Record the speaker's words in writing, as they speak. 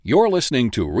You're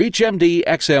listening to ReachMD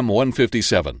XM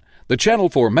 157, the channel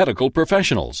for medical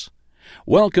professionals.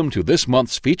 Welcome to this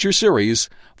month's feature series,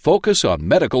 Focus on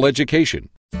Medical Education.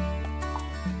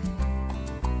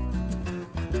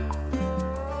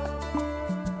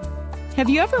 Have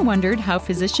you ever wondered how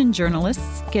physician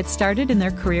journalists get started in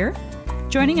their career?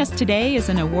 Joining us today is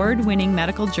an award-winning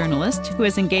medical journalist who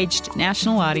has engaged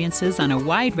national audiences on a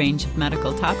wide range of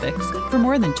medical topics for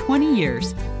more than 20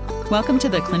 years. Welcome to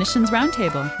the Clinicians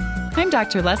Roundtable. I'm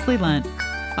Dr. Leslie Lunt,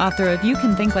 author of You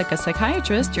Can Think Like a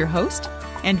Psychiatrist, your host,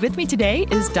 and with me today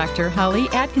is Dr. Holly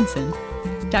Atkinson.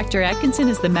 Dr. Atkinson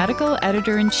is the medical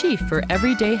editor-in-chief for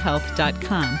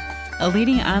EverydayHealth.com, a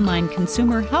leading online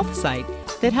consumer health site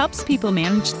that helps people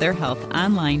manage their health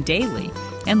online daily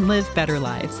and live better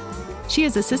lives. She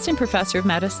is assistant professor of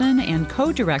medicine and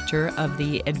co-director of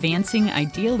the Advancing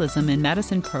Idealism in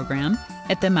Medicine program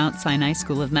at the Mount Sinai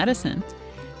School of Medicine.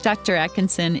 Dr.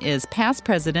 Atkinson is past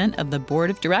president of the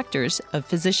Board of Directors of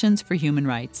Physicians for Human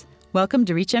Rights. Welcome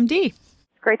to ReachMD.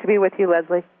 Great to be with you,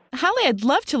 Leslie. Holly, I'd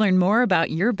love to learn more about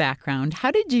your background.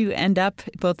 How did you end up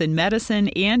both in medicine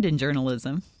and in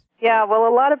journalism? Yeah, well,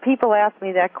 a lot of people ask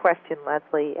me that question,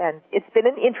 Leslie, and it's been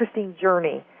an interesting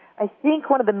journey. I think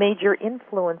one of the major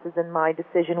influences in my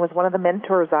decision was one of the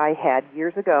mentors I had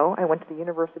years ago. I went to the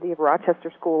University of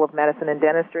Rochester School of Medicine and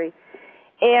Dentistry,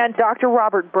 and Dr.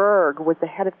 Robert Berg was the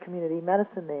head of community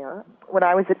medicine there when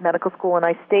I was at medical school, and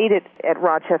I stayed at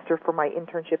Rochester for my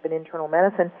internship in internal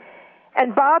medicine.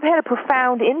 And Bob had a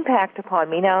profound impact upon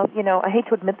me. Now, I hate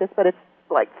to admit this, but it's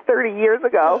like 30 years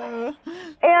ago.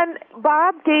 And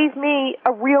Bob gave me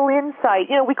a real insight.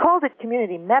 We called it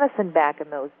community medicine back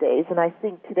in those days, and I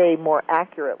think today more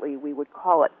accurately we would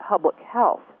call it public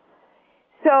health.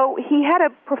 So he had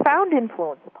a profound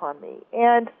influence upon me.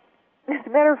 And as a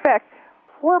matter of fact,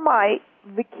 for my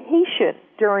vacation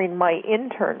during my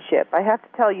internship, I have to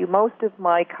tell you, most of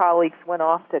my colleagues went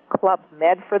off to Club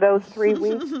Med for those 3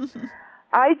 weeks.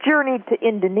 I journeyed to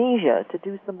Indonesia to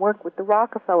do some work with the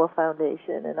Rockefeller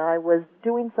Foundation, and I was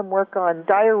doing some work on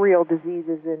diarrheal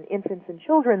diseases in infants and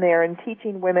children there and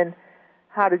teaching women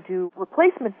how to do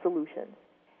replacement solutions.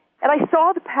 And I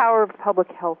saw the power of public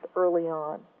health early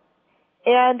on.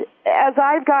 And as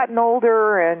I've gotten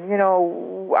older and,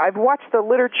 I've watched the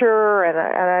literature and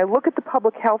I look at the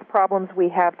public health problems we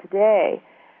have today,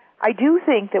 I do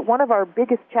think that one of our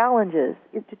biggest challenges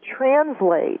is to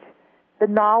translate the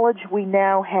knowledge we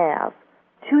now have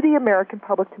to the American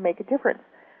public to make a difference.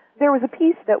 There was a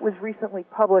piece that was recently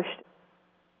published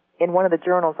in one of the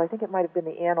journals. I think it might have been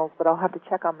the Annals, but I'll have to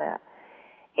check on that.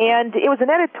 And it was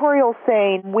an editorial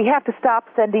saying, we have to stop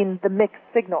sending the mixed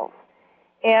signals.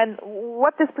 And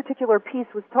what this particular piece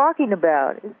was talking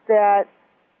about is that,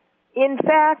 in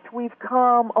fact, we've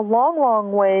come a long,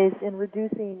 long ways in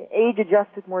reducing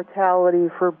age-adjusted mortality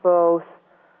for both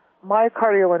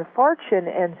myocardial infarction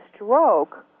and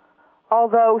stroke,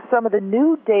 although some of the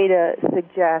new data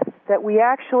suggests that we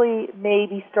actually may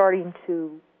be starting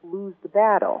to lose the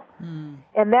battle.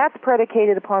 And that's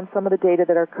predicated upon some of the data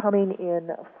that are coming in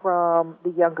from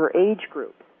the younger age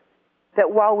groups.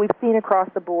 That while we've seen across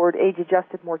the board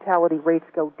age-adjusted mortality rates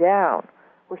go down,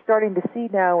 we're starting to see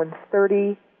now in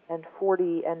 30 and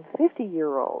 40 and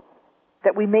 50-year-olds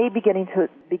that we may be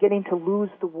beginning to lose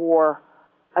the war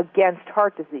against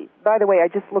heart disease. By the way, I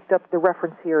just looked up the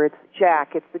reference here. It's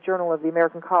JACC. It's the Journal of the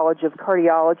American College of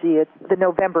Cardiology. It's the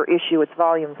November issue. It's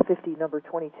volume 50, number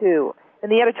 22.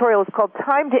 And the editorial is called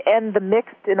Time to End the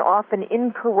Mixed and Often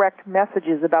Incorrect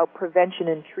Messages About Prevention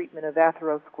and Treatment of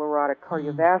Atherosclerotic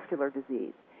Cardiovascular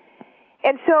Disease.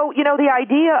 And so, the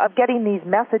idea of getting these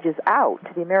messages out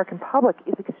to the American public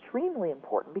is extremely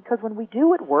important because when we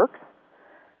do, it works.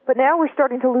 But now we're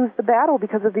starting to lose the battle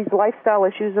because of these lifestyle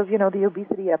issues of, the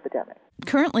obesity epidemic.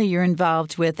 Currently, you're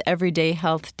involved with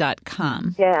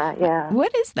EverydayHealth.com. Yeah.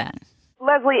 What is that?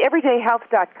 Leslie,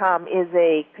 EverydayHealth.com is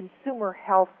a consumer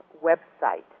health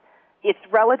website. It's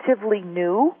relatively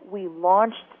new. We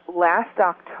launched last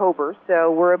October,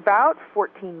 so we're about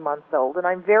 14 months old, and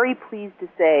I'm very pleased to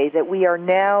say that we are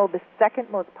now the second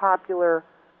most popular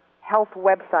health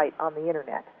website on the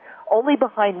Internet, only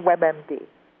behind WebMD.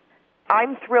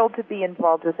 I'm thrilled to be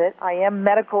involved with it. I am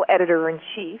medical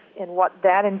editor-in-chief, and what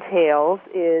that entails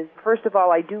is, first of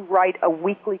all, I do write a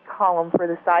weekly column for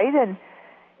the site, and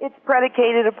it's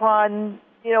predicated upon,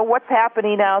 what's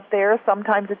happening out there.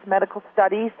 Sometimes it's medical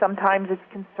studies, sometimes it's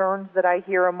concerns that I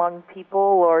hear among people,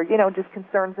 or, just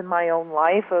concerns in my own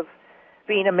life of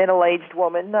being a middle-aged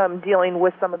woman, dealing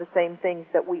with some of the same things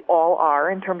that we all are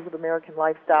in terms of American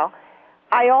lifestyle.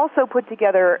 I also put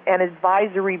together an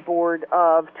advisory board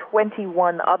of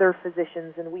 21 other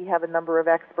physicians, and we have a number of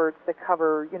experts that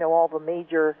cover, all the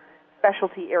major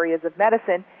specialty areas of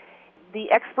medicine. The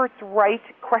experts write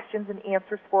questions and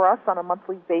answers for us on a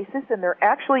monthly basis, and they're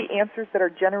actually answers that are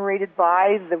generated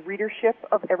by the readership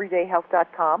of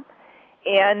everydayhealth.com.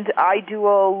 And I do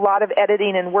a lot of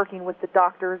editing and working with the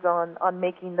doctors on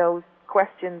making those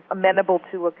questions amenable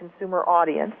to a consumer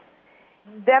audience.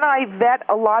 Then I vet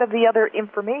a lot of the other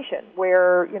information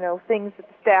where, things that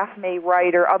the staff may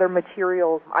write or other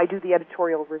materials. I do the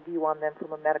editorial review on them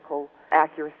from a medical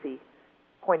accuracy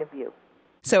point of view.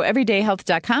 So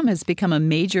everydayhealth.com has become a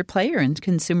major player in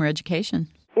consumer education.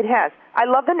 It has. I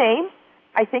love the name.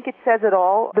 I think it says it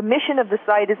all. The mission of the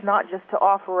site is not just to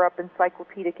offer up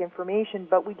encyclopedic information,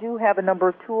 but we do have a number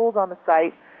of tools on the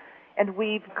site, and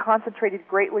we've concentrated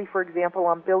greatly, for example,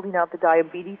 on building out the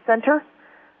Diabetes Center.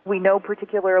 We know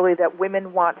particularly that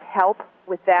women want help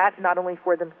with that, not only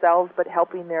for themselves, but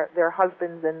helping their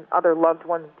husbands and other loved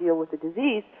ones deal with the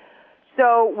disease.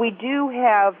 So we do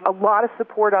have a lot of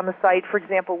support on the site. For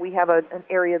example, we have an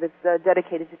area that's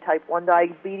dedicated to type 1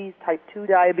 diabetes, type 2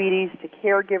 diabetes, to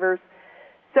caregivers.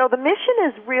 So the mission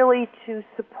is really to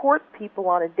support people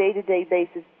on a day-to-day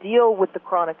basis deal with the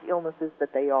chronic illnesses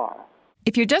that they are.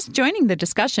 If you're just joining the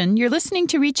discussion, you're listening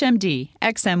to ReachMD,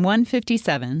 XM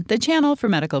 157, the channel for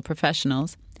medical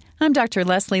professionals. I'm Dr.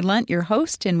 Leslie Lunt, your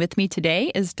host, and with me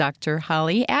today is Dr.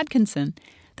 Holly Atkinson,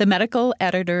 the medical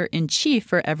editor-in-chief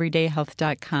for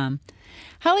everydayhealth.com.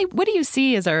 Holly, what do you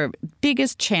see as our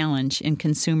biggest challenge in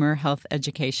consumer health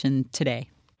education today?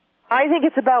 I think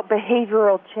it's about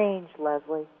behavioral change,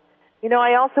 Leslie.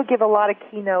 I also give a lot of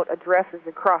keynote addresses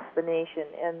across the nation,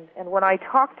 and when I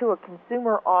talk to a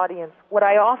consumer audience, what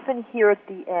I often hear at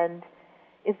the end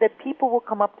is that people will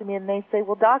come up to me and they say,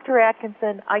 well, Dr.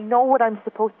 Atkinson, I know what I'm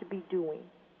supposed to be doing.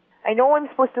 I know I'm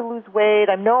supposed to lose weight.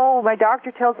 I know my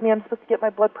doctor tells me I'm supposed to get my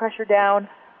blood pressure down,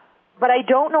 but I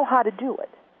don't know how to do it.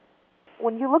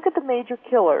 When you look at the major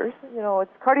killers,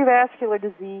 it's cardiovascular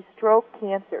disease, stroke,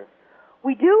 cancer.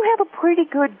 We do have a pretty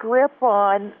good grip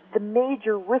on the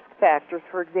major risk factors,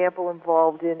 for example,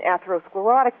 involved in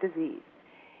atherosclerotic disease.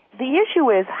 The issue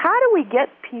is, how do we get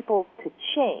people to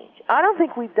change? I don't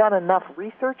think we've done enough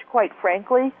research, quite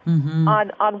frankly,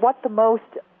 on what the most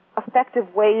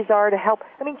effective ways are to help.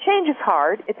 Change is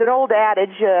hard. It's an old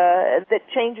adage that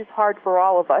change is hard for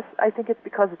all of us. I think it's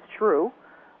because it's true.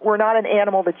 We're not an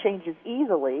animal that changes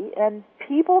easily. And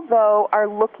people, though, are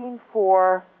looking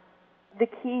for the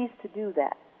keys to do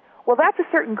that. Well, that's a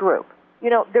certain group.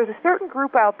 There's a certain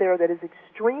group out there that is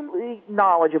extremely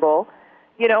knowledgeable.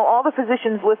 All the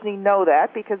physicians listening know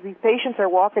that because these patients are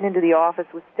walking into the office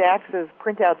with stacks of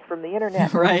printouts from the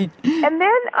internet. Right. And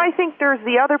then I think there's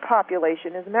the other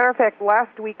population. As a matter of fact,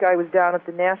 last week I was down at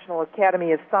the National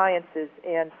Academy of Sciences,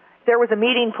 and there was a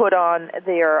meeting put on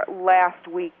there last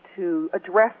week to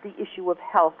address the issue of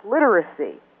health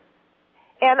literacy.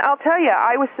 And I'll tell you,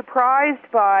 I was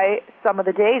surprised by some of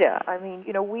the data.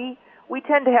 We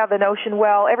tend to have the notion,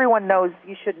 well, everyone knows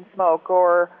you shouldn't smoke,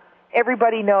 or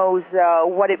everybody knows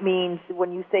what it means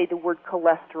when you say the word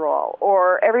cholesterol,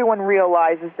 or everyone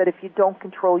realizes that if you don't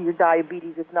control your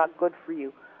diabetes, it's not good for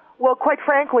you. Well, quite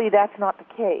frankly, that's not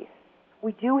the case.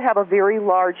 We do have a very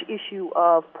large issue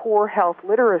of poor health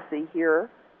literacy here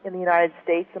in the United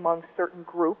States among certain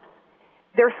groups.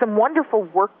 There's some wonderful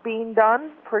work being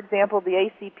done. For example, the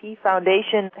ACP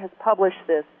Foundation has published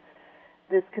this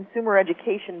consumer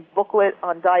education booklet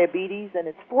on diabetes, and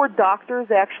it's for doctors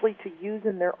actually to use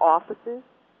in their offices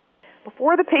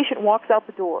before the patient walks out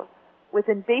the door,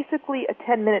 within basically a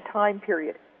 10-minute time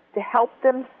period, to help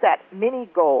them set mini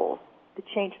goals to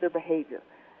change their behavior.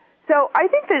 So I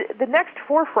think that the next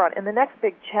forefront and the next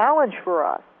big challenge for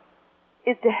us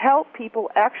is to help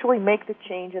people actually make the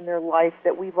change in their life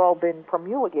that we've all been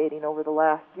promulgating over the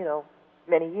last,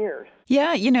 many years.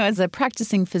 Yeah, as a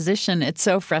practicing physician, it's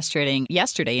so frustrating.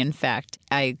 Yesterday, in fact,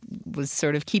 I was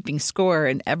sort of keeping score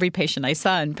in every patient I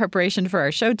saw in preparation for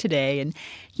our show today. And,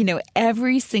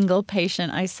 every single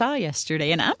patient I saw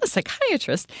yesterday, and I'm a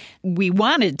psychiatrist, we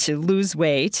wanted to lose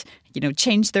weight,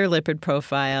 change their lipid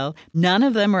profile. None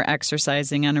of them were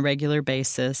exercising on a regular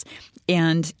basis.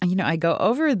 And, I go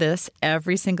over this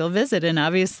every single visit, and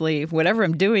obviously whatever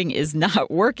I'm doing is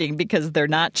not working because they're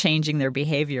not changing their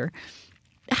behavior.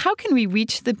 How can we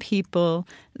reach the people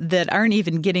that aren't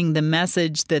even getting the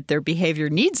message that their behavior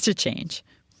needs to change?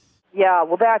 Yeah,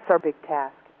 well, that's our big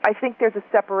task. I think there's a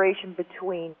separation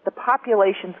between the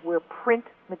populations where print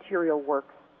material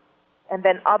works and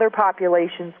then other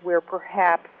populations where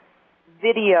perhaps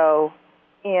video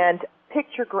and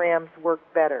pictograms work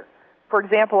better. For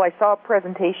example, I saw a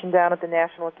presentation down at the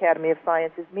National Academy of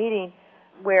Sciences meeting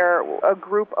where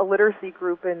a literacy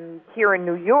group here in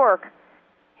New York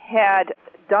had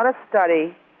done a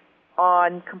study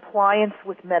on compliance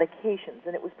with medications,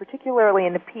 and it was particularly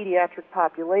in the pediatric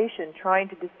population, trying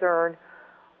to discern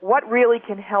what really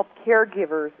can help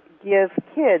caregivers give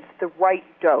kids the right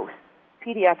dose,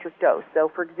 pediatric dose.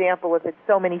 So, for example, if it's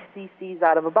so many cc's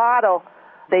out of a bottle,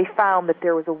 they found that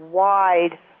there was a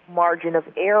wide margin of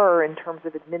error in terms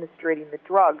of administering the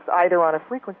drugs, either on a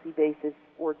frequency basis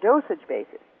or dosage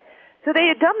basis. So they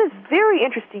had done this very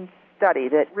interesting study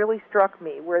that really struck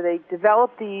me, where they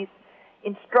developed these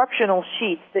instructional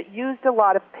sheets that used a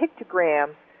lot of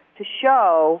pictograms to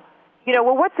show,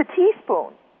 well, what's a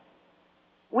teaspoon?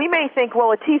 We may think,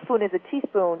 well, a teaspoon is a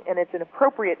teaspoon and it's an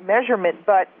appropriate measurement,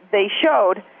 but they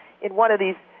showed in one of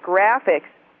these graphics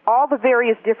all the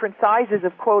various different sizes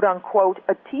of quote-unquote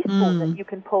a teaspoon that you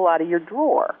can pull out of your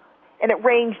drawer. And it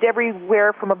ranged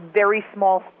everywhere from a very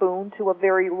small spoon to a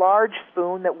very large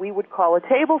spoon that we would call a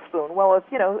tablespoon. Well,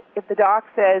 if the doc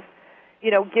says,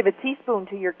 give a teaspoon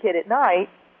to your kid at night,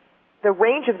 the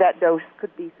range of that dose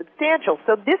could be substantial.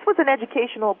 So this was an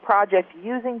educational project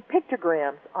using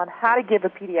pictograms on how to give a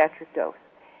pediatric dose.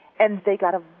 And they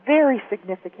got a very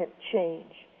significant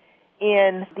change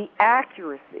in the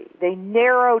accuracy. They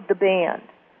narrowed the band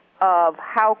of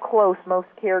how close most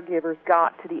caregivers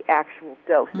got to the actual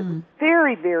dose. It was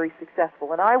very, very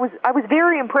successful, and I was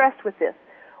very impressed with this.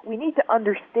 We need to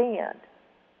understand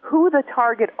who the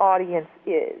target audience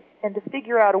is and to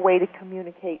figure out a way to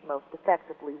communicate most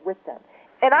effectively with them.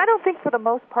 And I don't think for the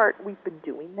most part we've been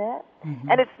doing that.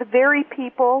 And it's the very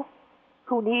people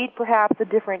who need perhaps a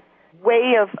different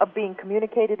way of being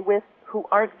communicated with, who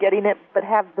aren't getting it but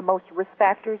have the most risk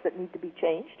factors that need to be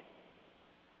changed.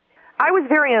 I was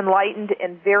very enlightened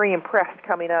and very impressed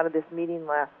coming out of this meeting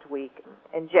last week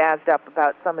and jazzed up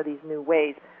about some of these new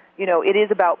ways. It is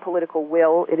about political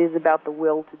will. It is about the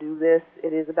will to do this.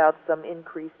 It is about some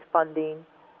increased funding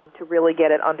to really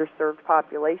get at underserved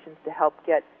populations to help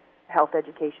get health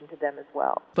education to them as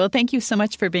well. Well, thank you so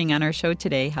much for being on our show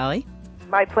today, Holly.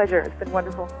 My pleasure. It's been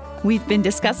wonderful. We've been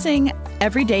discussing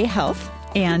everyday health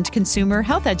and consumer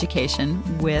health education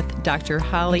with Dr.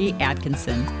 Holly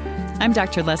Atkinson. I'm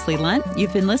Dr. Leslie Lunt.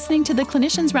 You've been listening to the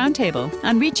Clinicians Roundtable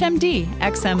on ReachMD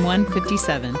XM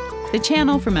 157, the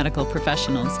channel for medical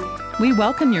professionals. We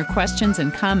welcome your questions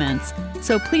and comments,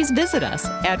 so please visit us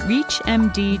at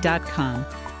reachmd.com.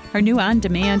 Our new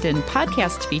on-demand and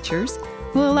podcast features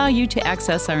will allow you to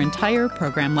access our entire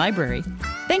program library.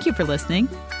 Thank you for listening.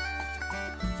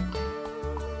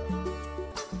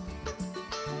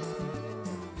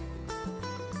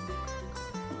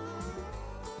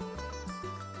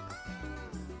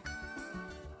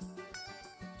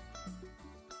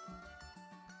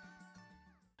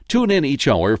 Tune in each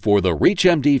hour for the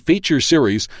ReachMD feature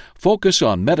series, Focus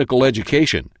on Medical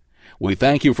Education. We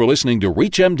thank you for listening to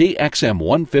ReachMD XM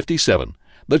 157,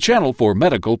 the channel for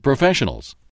medical professionals.